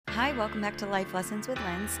Hi, welcome back to Life Lessons with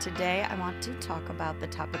Linz. Today I want to talk about the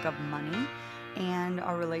topic of money and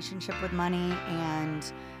our relationship with money.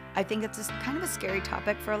 And I think it's kind of a scary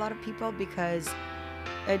topic for a lot of people because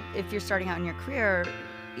if you're starting out in your career,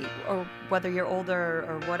 or whether you're older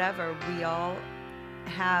or whatever, we all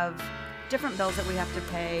have different bills that we have to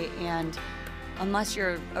pay. And unless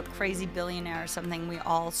you're a crazy billionaire or something, we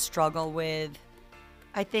all struggle with,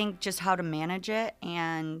 I think, just how to manage it.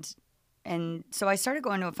 And so I started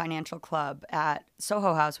going to a financial club at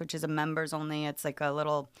Soho House, which is a members only. It's like a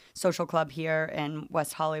little social club here in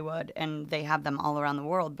West Hollywood, and they have them all around the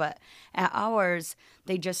world. But at ours,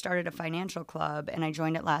 they just started a financial club, and I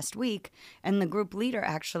joined it last week. And the group leader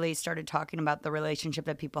actually started talking about the relationship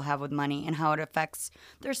that people have with money and how it affects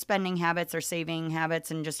their spending habits, their saving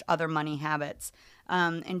habits, and just other money habits.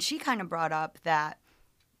 And she kind of brought up that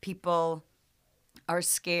people are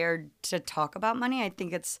scared to talk about money. I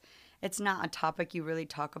think it's not a topic you really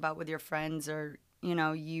talk about with your friends, or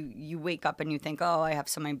you wake up and you think, oh, I have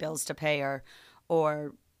so many bills to pay,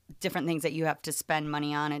 or different things that you have to spend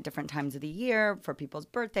money on at different times of the year for people's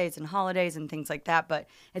birthdays and holidays and things like that. But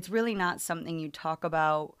it's really not something you talk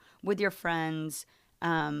about with your friends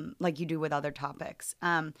like you do with other topics.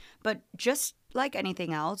 But just like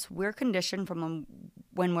anything else, we're conditioned from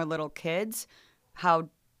when we're little kids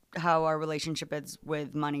how our relationship is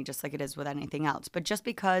with money, just like it is with anything else. But just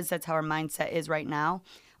because that's how our mindset is right now,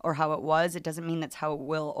 or how it was, it doesn't mean that's how it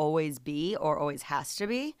will always be or always has to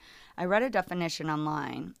be. I read a definition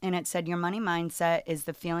online, and it said your money mindset is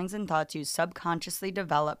the feelings and thoughts you subconsciously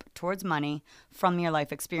develop towards money from your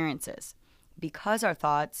life experiences. Because our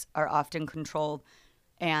thoughts are often controlled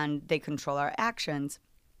and they control our actions,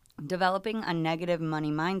 developing a negative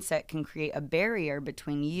money mindset can create a barrier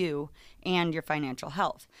between you and your financial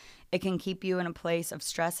health. It can keep you in a place of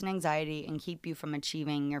stress and anxiety and keep you from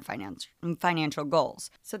achieving your financial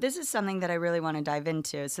goals. So this is something that I really want to dive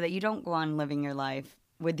into so that you don't go on living your life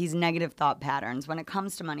with these negative thought patterns when it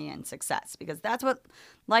comes to money and success, because that's what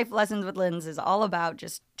Life Lessons with Linz is all about,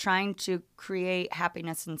 just trying to create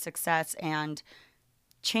happiness and success and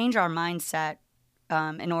change our mindset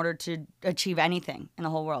in order to achieve anything in the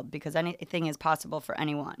whole world, because anything is possible for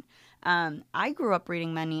anyone. I grew up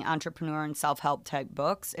reading many entrepreneur and self-help type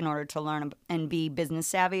books in order to learn and be business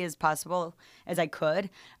savvy as possible as I could.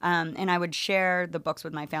 And I would share the books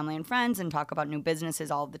with my family and friends and talk about new businesses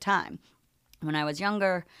all the time. When I was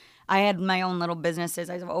younger, I had my own little businesses.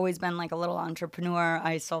 I've always been like a little entrepreneur.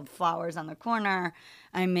 I sold flowers on the corner.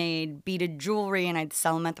 I made beaded jewelry and I'd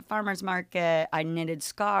sell them at the farmer's market. I knitted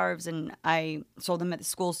scarves and I sold them at the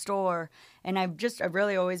school store. And I've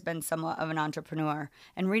really always been somewhat of an entrepreneur.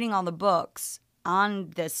 And reading all the books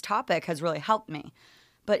on this topic has really helped me.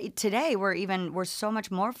 But today we're so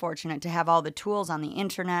much more fortunate to have all the tools on the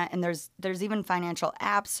internet, and there's even financial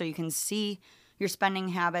apps so you can see your spending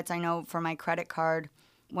habits. I know for my credit card,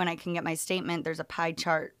 when I can get my statement, there's a pie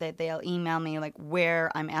chart that they'll email me like where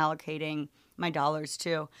I'm allocating my dollars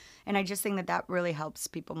to. And I just think that really helps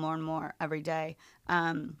people more and more every day.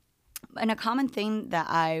 And a common thing that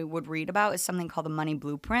I would read about is something called the money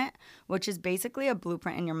blueprint, which is basically a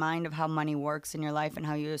blueprint in your mind of how money works in your life and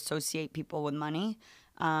how you associate people with money,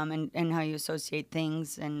 and how you associate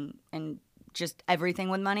things and just everything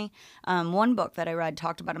with money. One book that I read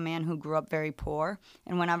talked about a man who grew up very poor,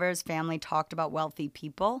 and whenever his family talked about wealthy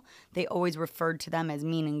people, they always referred to them as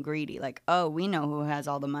mean and greedy. Like, oh, we know who has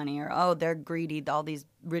all the money, or oh, they're greedy. All these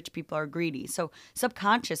rich people are greedy. So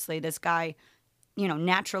subconsciously, this guy,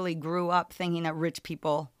 naturally grew up thinking that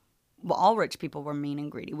all rich people were mean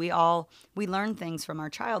and greedy. We learn things from our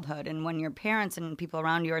childhood, and when your parents and people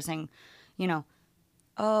around you are saying,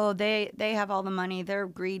 oh, they have all the money, they're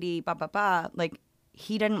greedy, blah, blah, blah. Like,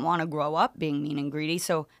 he didn't want to grow up being mean and greedy.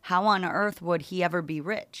 So how on earth would he ever be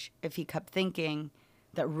rich if he kept thinking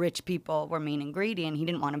that rich people were mean and greedy, and he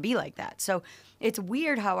didn't want to be like that? So it's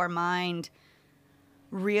weird how our mind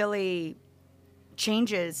really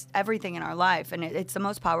changes everything in our life. And it's the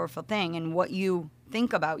most powerful thing. And what you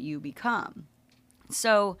think about, you become.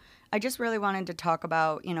 So I just really wanted to talk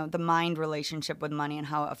about, the mind relationship with money and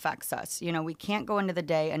how it affects us. We can't go into the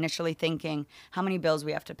day initially thinking how many bills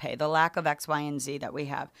we have to pay, the lack of X, Y, and Z that we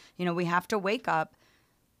have. We have to wake up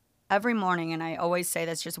every morning, and I always say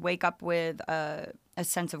this, just wake up with a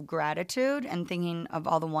sense of gratitude and thinking of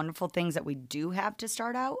all the wonderful things that we do have to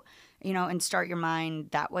start out, and start your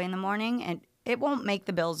mind that way in the morning. And it won't make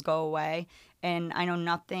the bills go away. And I know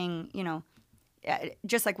nothing,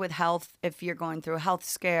 just like with health, if you're going through a health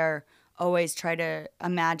scare, always try to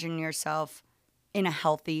imagine yourself in a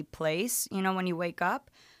healthy place, when you wake up.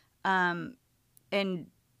 And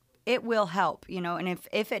it will help, and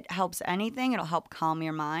if it helps anything, it'll help calm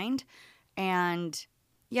your mind. And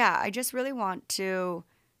yeah, I just really want to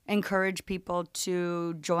encourage people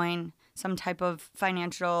to join some type of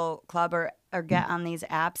financial club or get on these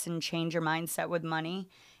apps and change your mindset with money.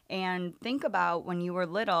 And think about when you were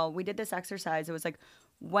little, we did this exercise. It was like,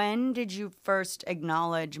 when did you first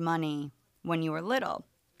acknowledge money when you were little?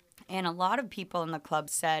 And a lot of people in the club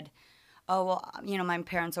said, oh, well, my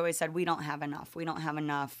parents always said, we don't have enough. We don't have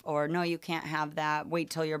enough. Or no, you can't have that. Wait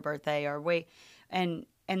till your birthday, or wait. And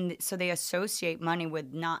so they associate money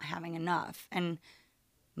with not having enough. And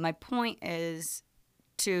my point is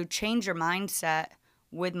to change your mindset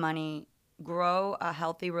with money, grow a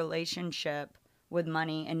healthy relationship with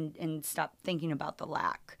money, and stop thinking about the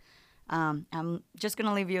lack. I'm just going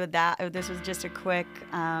to leave you with that. This was just a quick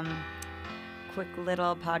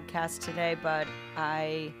little podcast today, but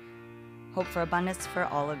I hope for abundance for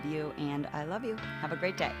all of you, and I love you. Have a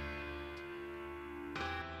great day.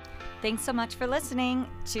 Thanks so much for listening.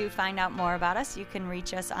 To find out more about us, you can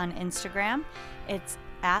reach us on Instagram. It's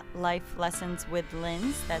at Life Lessons with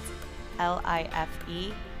Lins. That's LIFELESSONS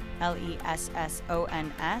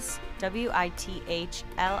WITHLINS.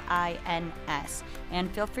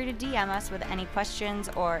 And feel free to DM us with any questions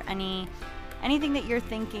or anything that you're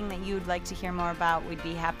thinking that you'd like to hear more about. We'd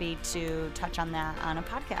be happy to touch on that on a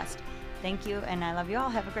podcast. Thank you, and I love you all.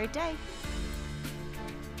 Have a great day.